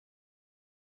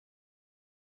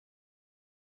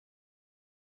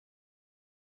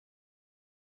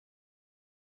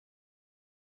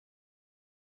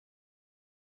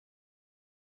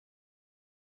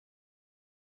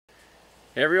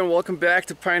Hey everyone, welcome back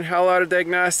to Pine Hollow Auto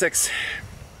Diagnostics.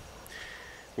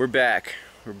 We're back.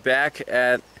 We're back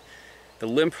at the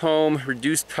limp home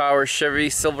reduced power Chevy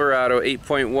Silverado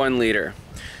 8.1 liter.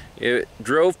 It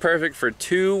drove perfect for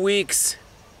 2 weeks.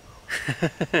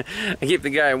 I gave the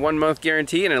guy a 1 month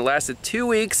guarantee and it lasted 2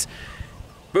 weeks.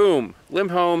 Boom,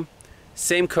 limp home,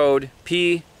 same code,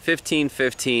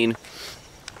 P1515.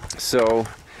 So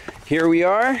here we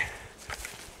are.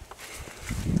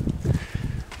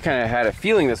 Kind of had a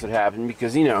feeling this would happen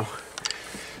because, you know,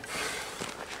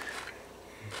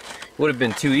 it would have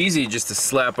been too easy just to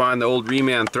slap on the old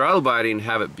reman throttle body and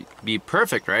have it be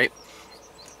perfect, right?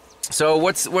 So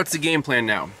what's the game plan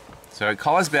now? So I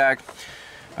call us back.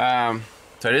 So I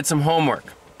did some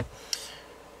homework.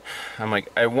 I'm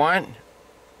like, I want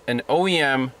an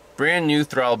OEM brand new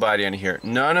throttle body on here.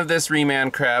 None of this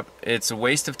reman crap. It's a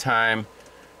waste of time.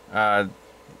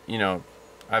 You know,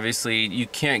 obviously you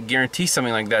can't guarantee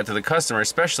something like that to the customer,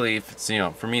 especially if it's, you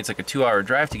know, for me it's like a 2-hour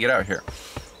drive to get out here.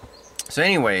 So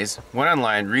anyways, went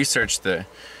online, researched the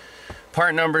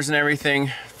part numbers and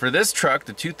everything. For this truck,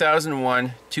 the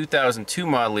 2001-2002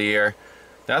 model year,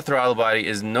 that throttle body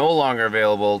is no longer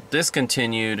available,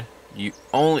 discontinued.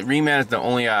 Reman is the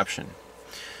only option.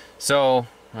 So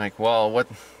I'm like, well, what,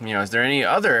 you know, is there any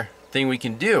other thing we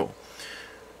can do?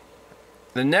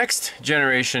 The next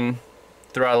generation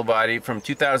throttle body from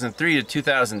 2003 to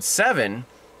 2007,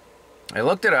 I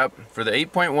looked it up for the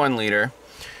 8.1 liter.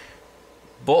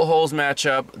 Bolt holes match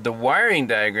up, the wiring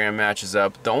diagram matches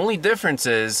up. The only difference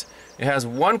is it has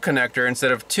one connector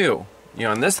instead of two. You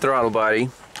know, on this throttle body,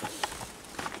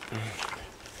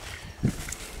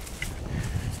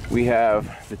 we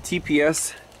have the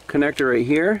TPS connector right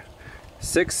here,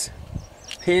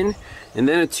 6-pin, and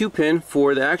then a 2-pin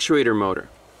for the actuator motor.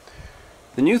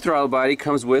 The new throttle body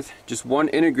comes with just one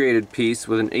integrated piece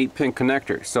with an 8-pin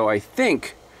connector. So I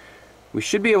think we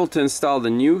should be able to install the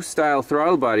new style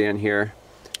throttle body on here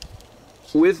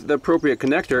with the appropriate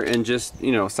connector and just,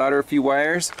 you know, solder a few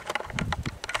wires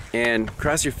and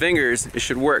cross your fingers, it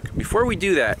should work. Before we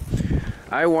do that,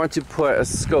 I want to put a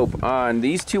scope on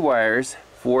these two wires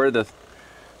for the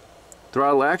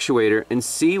throttle actuator and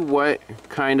see what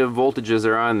kind of voltages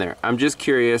are on there. I'm just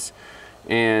curious,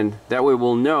 and that way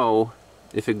we'll know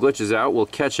if it glitches out. We'll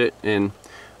catch it, and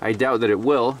I doubt that it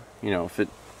will. You know, if it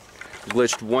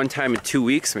glitched one time in 2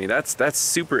 weeks, I mean, that's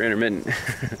super intermittent.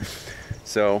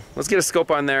 So let's get a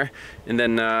scope on there and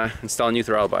then install a new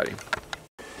throttle body.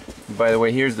 By the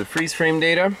way, here's the freeze frame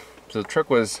data. So the truck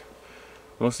was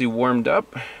mostly warmed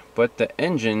up, but the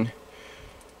engine,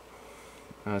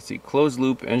 let's see, closed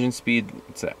loop engine speed,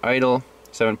 it's at idle,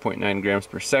 7.9 grams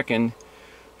per second.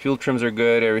 Fuel trims are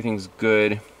good, everything's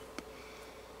good.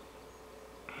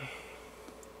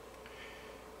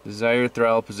 Desired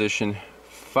throttle position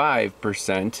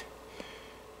 5%.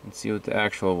 Let's see what the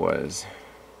actual was.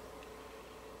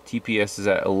 TPS is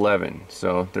at 11,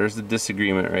 so there's the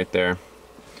disagreement right there.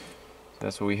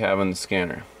 That's what we have on the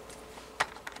scanner.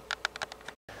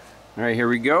 Alright, here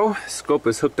we go. Scope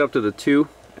is hooked up to the two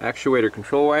actuator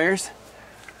control wires.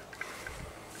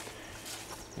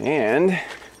 And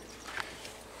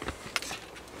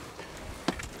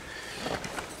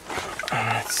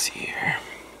let's see here.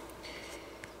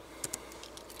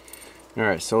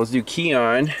 Alright, so let's do key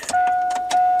on.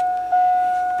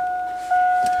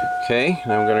 Okay,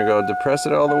 and I'm going to go depress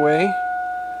it all the way.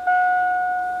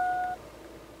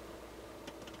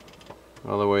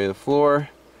 All the way to the floor.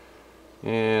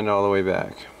 And all the way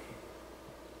back.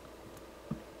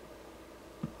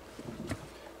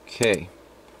 Okay.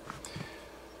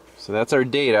 So that's our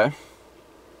data.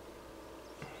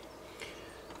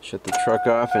 Shut the truck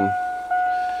off and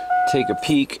take a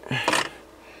peek.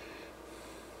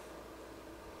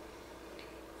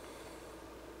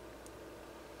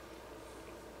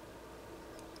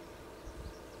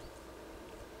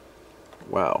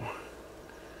 Wow.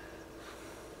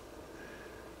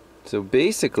 So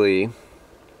basically,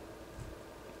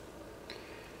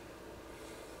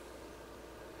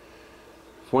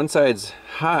 if one side's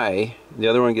high, the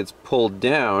other one gets pulled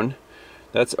down,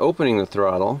 that's opening the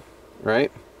throttle,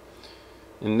 right?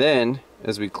 And then,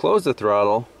 as we close the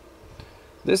throttle,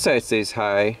 this side stays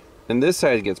high, and this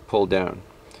side gets pulled down.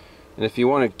 And if you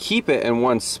want to keep it in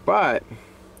one spot,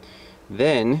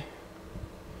 then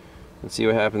let's see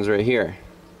what happens right here.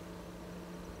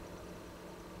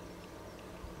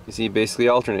 You see, it basically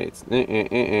alternates. Now,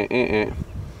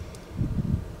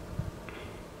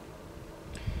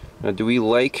 do we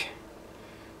like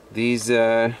these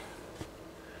patterns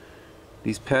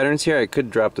here? I could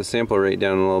drop the sample rate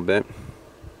down a little bit.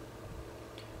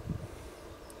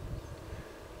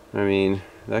 I mean,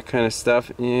 that kind of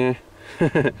stuff, yeah.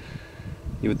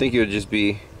 You would think it would just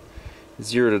be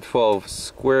 0 to 12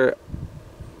 square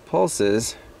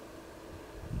pulses.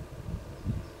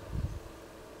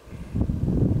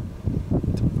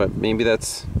 But maybe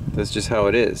that's just how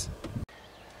it is.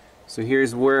 So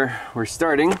here's where we're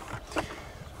starting.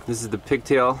 This is the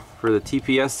pigtail for the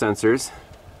TPS sensors.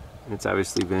 It's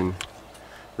obviously been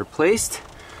replaced.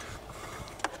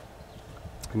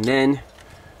 And then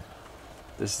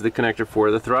this is the connector for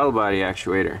the throttle body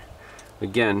actuator.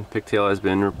 Again, pigtail has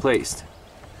been replaced.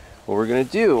 What we're going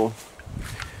to do,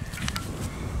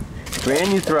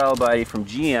 brand new throttle body from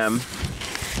GM,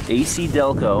 AC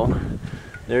Delco.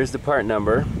 There's the part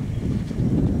number.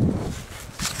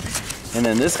 And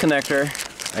then this connector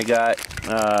I got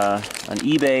on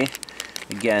eBay.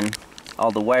 Again,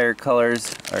 all the wire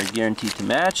colors are guaranteed to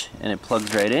match, and it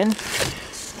plugs right in.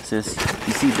 So you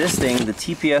see this thing, the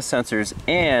TPS sensors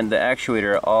and the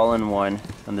actuator are all in one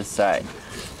on this side.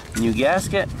 New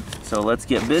gasket, so let's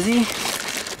get busy.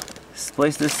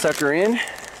 Splice this sucker in.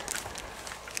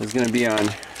 It's going to be on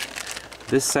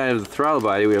this side of the throttle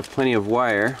body. We have plenty of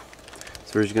wire.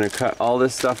 So we're just going to cut all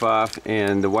this stuff off,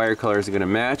 and the wire colors are going to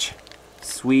match.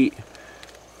 Sweet.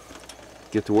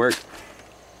 Get to work.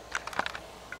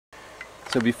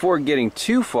 So before getting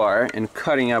too far and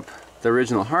cutting up the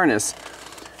original harness,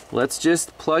 let's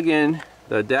just plug in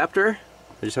the adapter.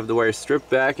 I just have the wire stripped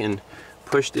back and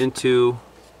pushed into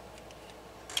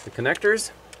the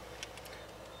connectors.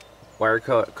 Wire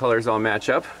colors all match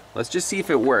up. Let's just see if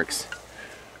it works.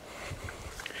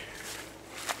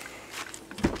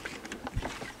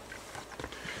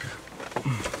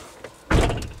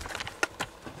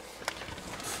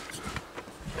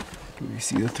 Can we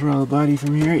see the throttle body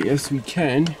from here? Yes, we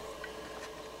can.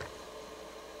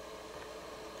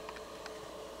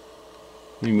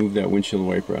 Let me move that windshield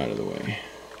wiper out of the way.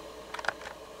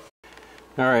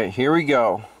 Alright, here we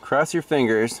go. Cross your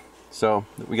fingers. So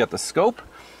we got the scope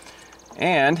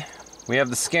and we have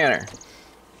the scanner.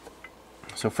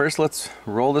 So first let's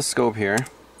roll the scope here.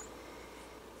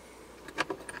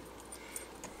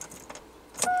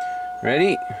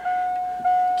 Ready?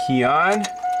 Key on.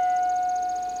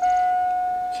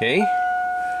 Okay.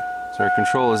 So our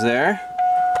control is there.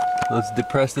 Let's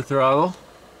depress the throttle.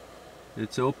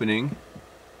 It's opening.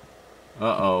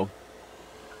 Uh-oh.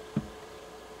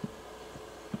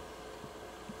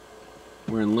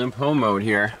 We're in limp home mode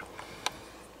here.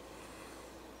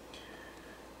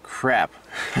 Crap.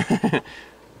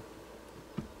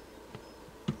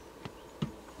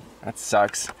 That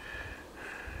sucks.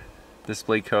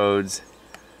 Display codes.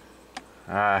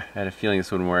 I had a feeling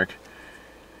this wouldn't work.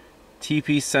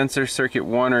 TP sensor circuit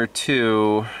 1 or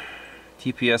 2.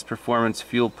 TPS performance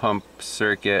fuel pump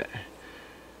circuit.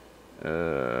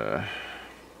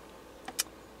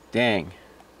 Dang.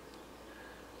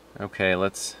 Okay,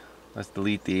 let's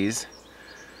delete these.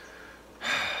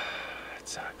 It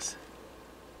sucks.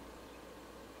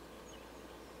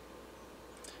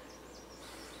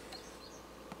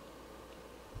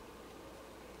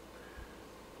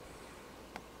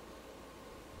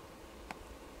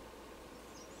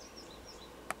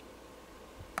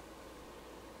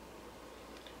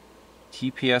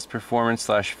 TPS performance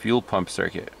 / fuel pump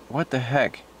circuit. What the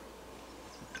heck?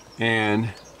 And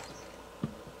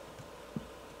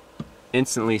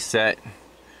instantly set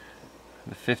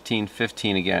the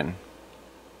 1515 again.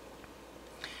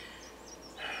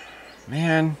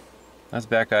 Man, let's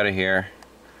back out of here.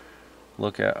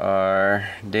 Look at our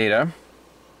data.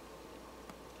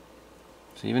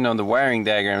 So even though the wiring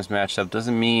diagrams matched up,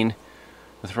 doesn't mean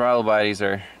the throttle bodies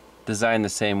are designed the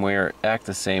same way or act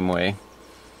the same way.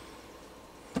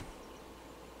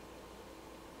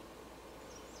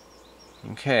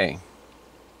 Okay.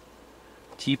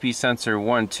 TP sensor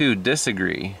 1, 2,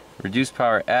 disagree. Reduced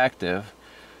power active.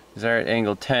 Desired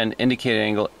angle 10, indicated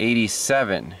angle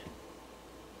 87.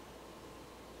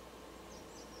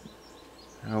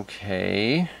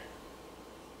 Okay.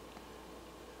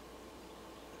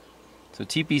 So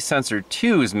TP sensor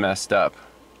 2 is messed up.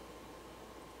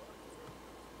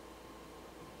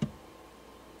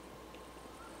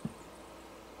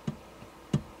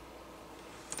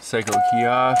 Cycle key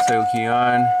off, cycle key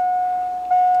on.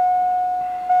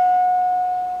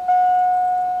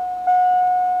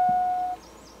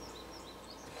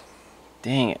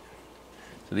 Dang it.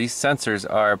 So these sensors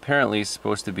are apparently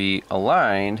supposed to be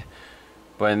aligned,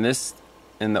 but in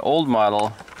the old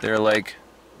model, they're like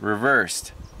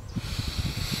reversed.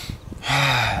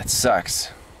 That sucks.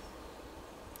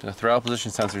 The throttle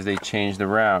position sensors, they changed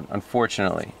around,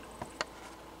 unfortunately.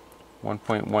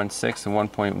 1.16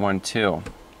 and 1.12.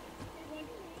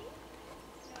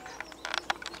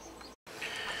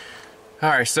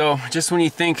 Alright, so just when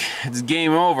you think it's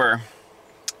game over,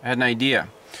 I had an idea.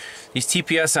 These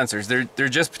TPS sensors, they're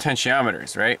just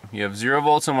potentiometers, right? You have 0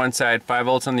 volts on one side, 5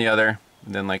 volts on the other,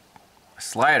 and then like a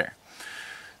slider.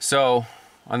 So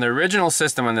on the original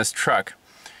system on this truck,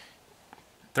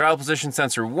 throttle position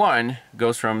sensor 1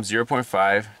 goes from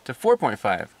 0.5 to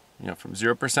 4.5, you know, from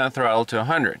 0% throttle to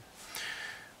 100.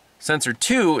 Sensor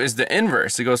 2 is the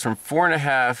inverse. It goes from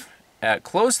 4.5 at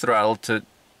closed throttle to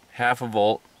half a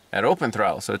volt at open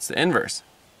throttle. So it's the inverse.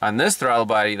 On this throttle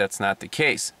body, that's not the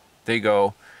case. They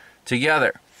go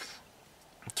together.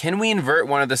 Can we invert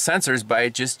one of the sensors by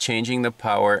just changing the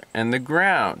power and the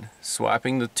ground,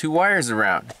 swapping the 2 wires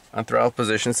around on throttle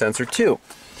position sensor 2?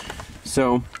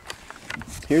 So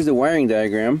here's the wiring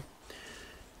diagram.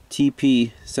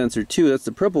 TP sensor 2, that's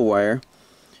the purple wire.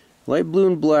 Light blue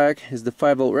and black is the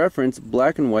 5 volt reference,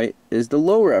 black and white is the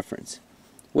low reference.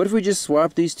 What if we just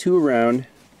swap these 2 around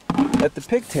at the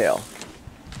pigtail?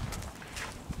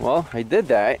 Well, I did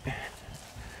that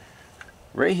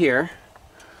right here.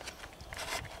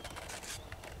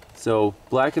 So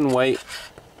black and white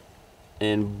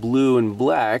and blue and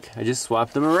black, I just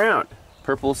swapped them around.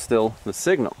 Purple's still the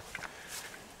signal.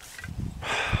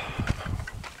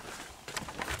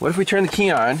 What if we turn the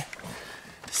key on,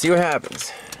 see what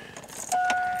happens?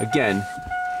 Again,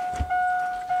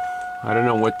 I don't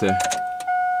know what the...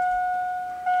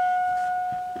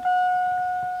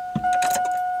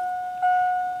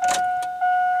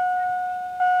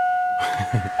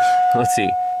 Let's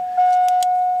see.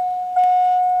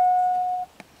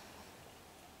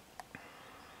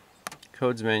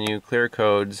 Codes menu, clear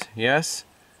codes, yes.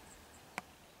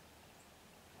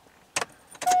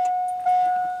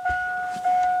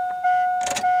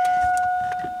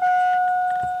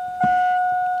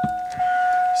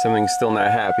 Something's still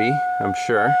not happy, I'm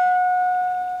sure.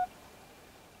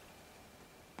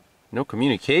 No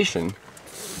communication.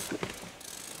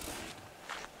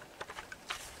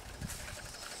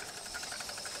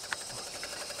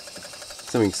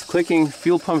 Something's clicking,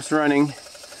 fuel pump's running.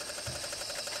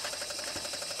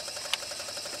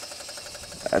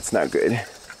 That's not good.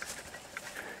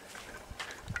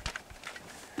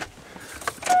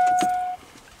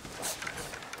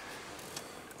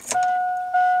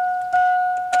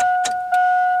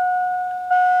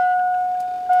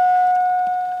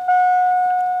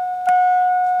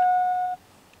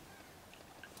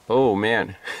 Oh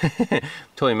man,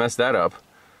 totally messed that up.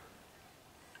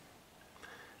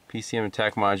 PCM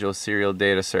attack module serial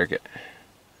data circuit.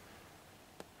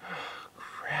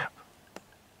 Crap.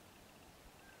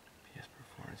 PS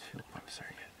performance fuel pump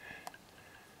circuit.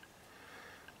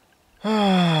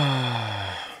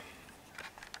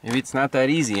 Maybe it's not that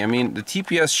easy. I mean, the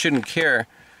TPS shouldn't care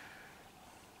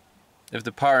if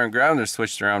the power and ground are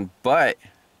switched around, but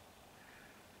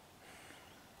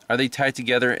are they tied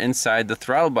together inside the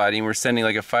throttle body and we're sending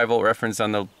like a 5 volt reference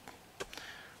on the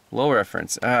low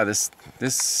reference?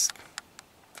 This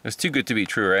is too good to be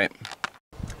true, right?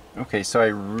 Okay, so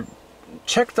I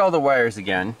checked all the wires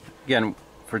again. Again,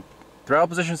 for throttle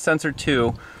position sensor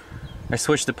 2, I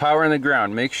switched the power and the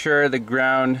ground. Make sure the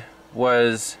ground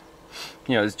was,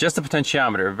 you know, it's just a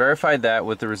potentiometer. Verified that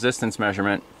with the resistance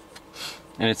measurement,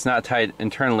 and it's not tied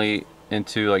internally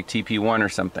into like TP1 or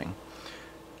something.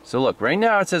 So look, right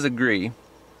now it says agree,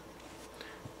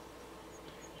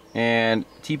 and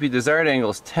TP desired angle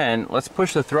is 10. Let's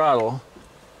push the throttle.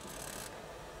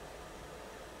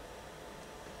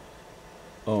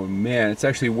 Oh man, it's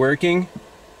actually working.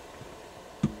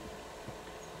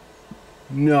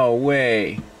 No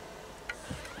way.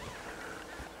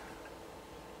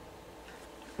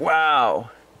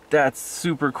 Wow, that's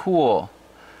super cool.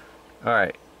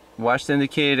 Alright, watch the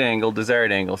indicated angle,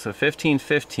 desired angle. So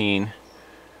 1515.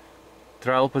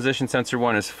 Throttle position sensor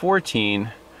 1 is 14.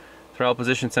 Throttle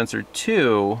position sensor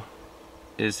 2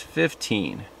 is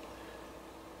 15.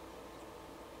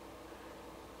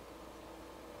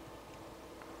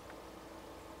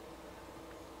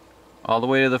 All the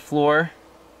way to the floor,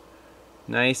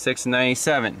 96 and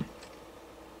 97.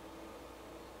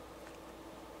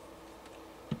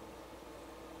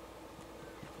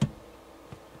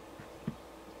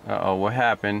 Uh-oh, what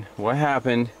happened? What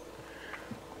happened?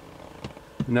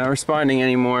 Not responding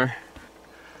anymore.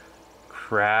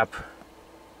 Crap.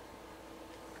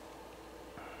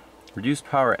 Reduced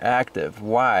power active.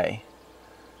 Why?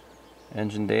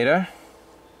 Engine data.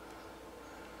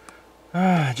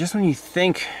 Just when you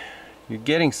think you're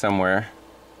getting somewhere.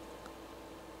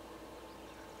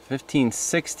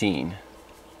 1516.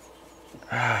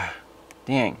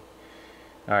 Dang.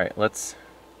 Alright, let's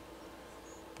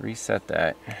reset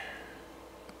that.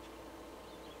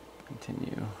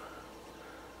 Continue.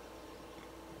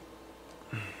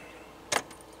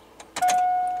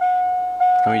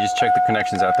 Let me just check the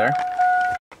connections out there.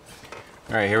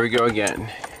 All right, here we go again.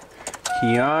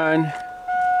 Key on.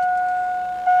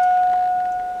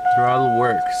 Throttle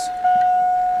works.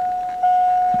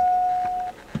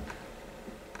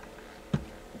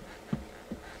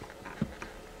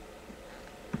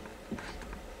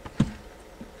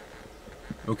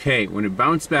 Okay, when it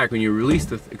bounced back, when you release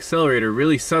the accelerator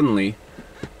really suddenly,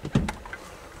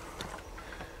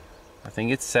 I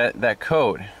think it set that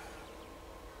code.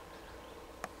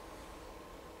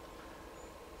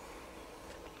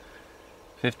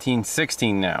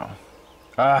 $15.16 now.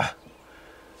 Ah,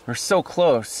 we're so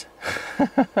close.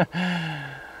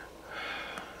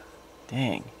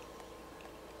 Dang.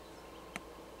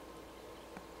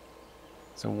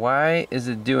 So why is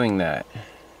it doing that?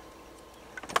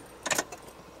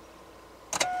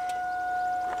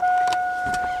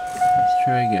 Let's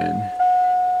try again.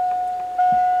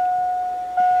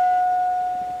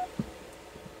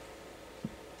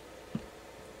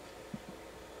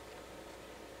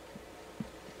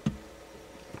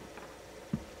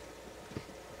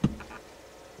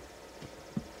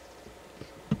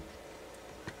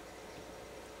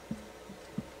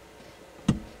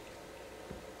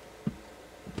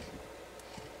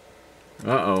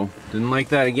 Uh-oh, didn't like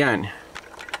that again.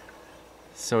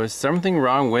 So is something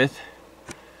wrong with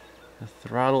the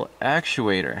throttle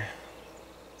actuator?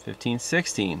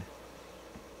 1516.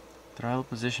 Throttle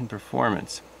position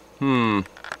performance. So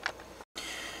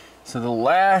the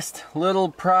last little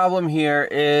problem here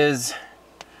is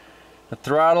the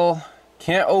throttle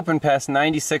can't open past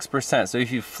 96%. So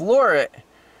if you floor it,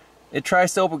 it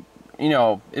tries to open, you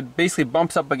know, it basically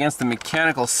bumps up against the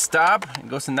mechanical stop. It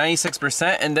goes to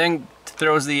 96% and then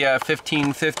throws the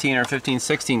 1515 or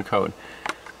 1516 code.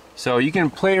 So you can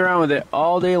play around with it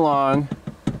all day long.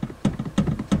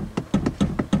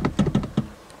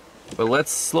 But let's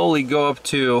slowly go up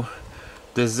to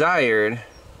desired.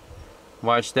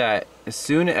 Watch that. As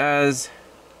soon as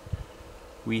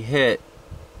we hit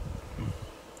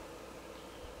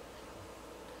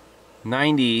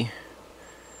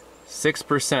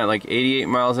 96%, like 88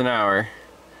 miles an hour,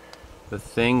 the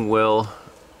thing will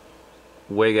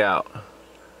wig out.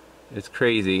 It's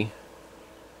crazy.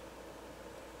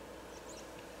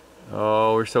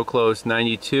 Oh, we're so close.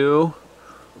 92.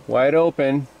 Wide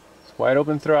open. It's wide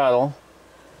open throttle.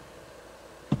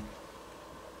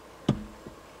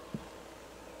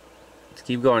 Let's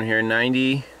keep going here.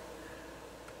 90,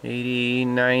 80,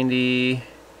 90,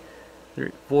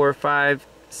 3, 4, 5,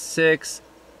 6,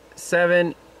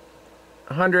 7,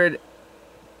 100.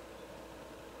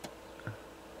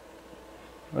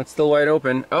 It's still wide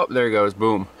open. Oh, there it goes.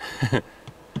 Boom.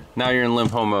 Now you're in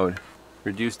limp home mode.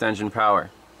 Reduced engine power.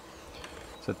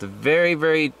 So at the very,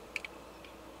 very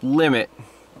limit,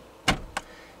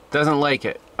 doesn't like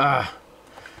it.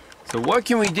 So what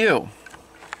can we do?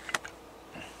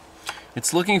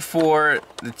 It's looking for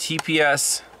the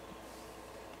TPS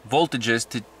voltages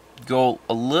to go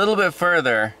a little bit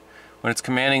further when it's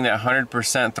commanding that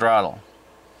 100% throttle.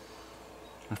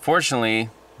 Unfortunately,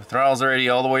 the throttle's already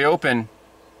all the way open.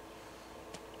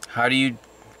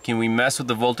 Can we mess with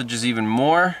the voltages even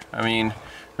more? I mean,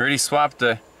 we already swapped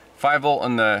the 5 volt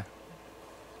and the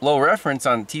low reference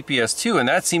on TPS2, and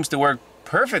that seems to work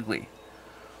perfectly.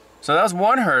 So that was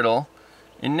one hurdle,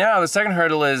 and now the second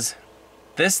hurdle is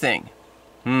this thing.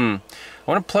 I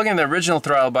want to plug in the original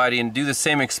throttle body and do the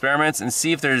same experiments and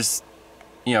see if there's,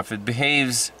 you know, if it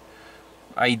behaves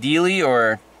ideally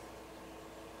or,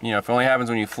 you know, if it only happens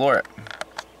when you floor it.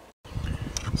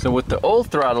 So with the old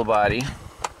throttle body,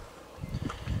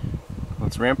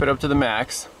 let's ramp it up to the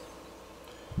max.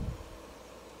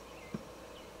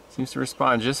 Seems to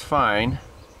respond just fine.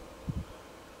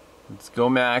 Let's go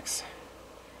max.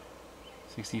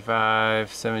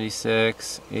 65,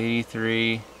 76,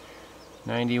 83,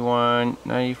 91,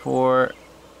 94,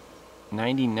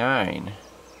 99.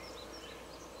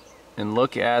 And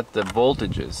look at the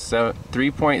voltages.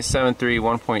 3.73,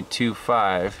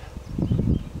 1.25,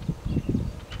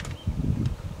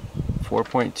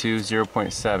 4.2,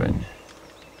 0.7.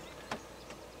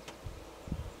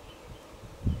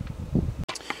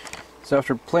 So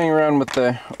after playing around with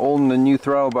the old and the new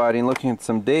throttle body and looking at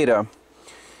some data,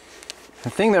 the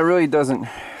thing that really doesn't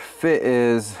fit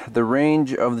is the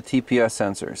range of the TPS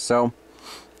sensor. So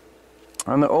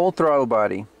on the old throttle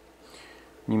body,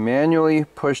 you manually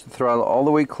push the throttle all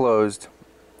the way closed.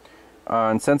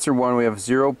 On sensor 1 we have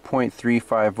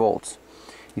 0.35 volts.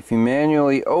 If you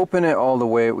manually open it all the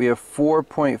way, we have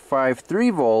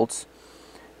 4.53 volts,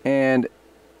 and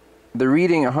the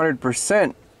reading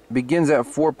 100% begins at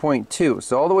 4.2.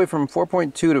 So all the way from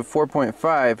 4.2 to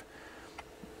 4.5,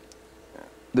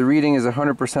 the reading is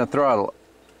 100% throttle.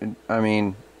 I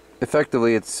mean,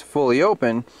 effectively it's fully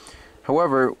open.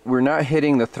 However, we're not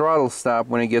hitting the throttle stop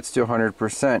when it gets to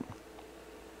 100%.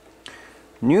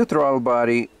 New throttle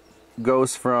body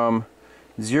goes from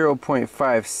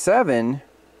 0.57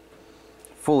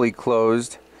 fully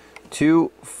closed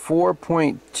to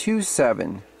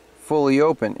 4.27 fully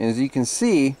open. As you can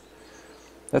see,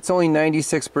 that's only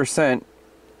 96%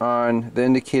 on the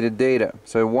indicated data.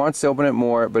 So it wants to open it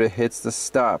more, but it hits the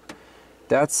stop.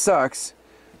 That sucks.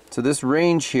 So this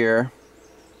range here,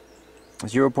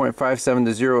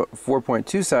 0.57 to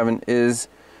 4.27, is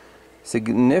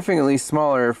significantly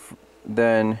smaller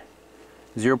than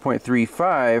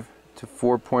 0.35 to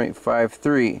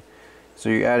 4.53. So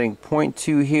you're adding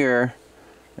 0.2 here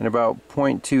and about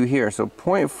 0.2 here. So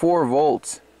 0.4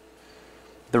 volts.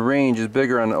 The range is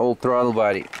bigger on the old throttle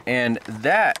body. And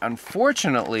that,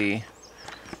 unfortunately,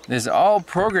 is all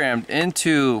programmed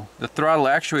into the throttle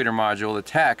actuator module, the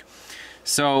TAC.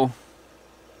 So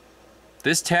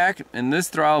this TAC and this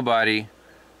throttle body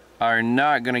are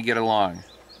not going to get along.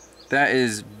 That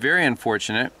is very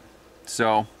unfortunate.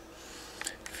 So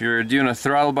if you're doing a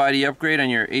throttle body upgrade on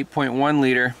your 8.1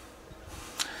 liter,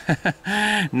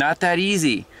 not that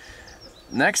easy.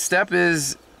 Next step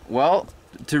is, well,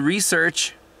 to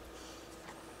research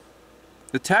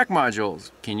the TAC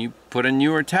modules. Can you put a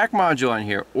newer TAC module on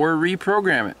here or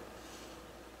reprogram it?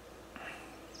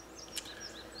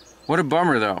 What a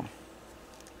bummer though.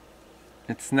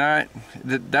 It's not,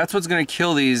 that's what's going to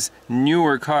kill these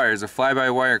newer cars, the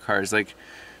fly-by-wire cars. Like,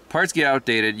 parts get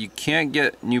outdated, you can't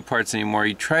get new parts anymore.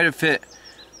 You try to fit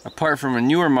a part from a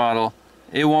newer model,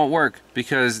 it won't work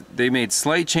because they made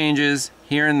slight changes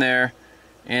here and there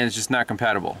and it's just not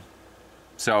compatible.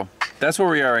 So that's where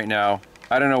we are right now.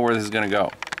 I don't know where this is going to go.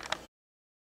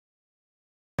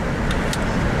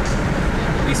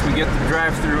 At least we get to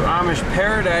drive through Amish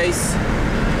paradise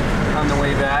on the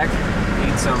way back.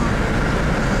 Eat some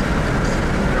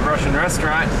at a Russian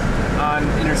restaurant on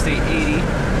Interstate 80.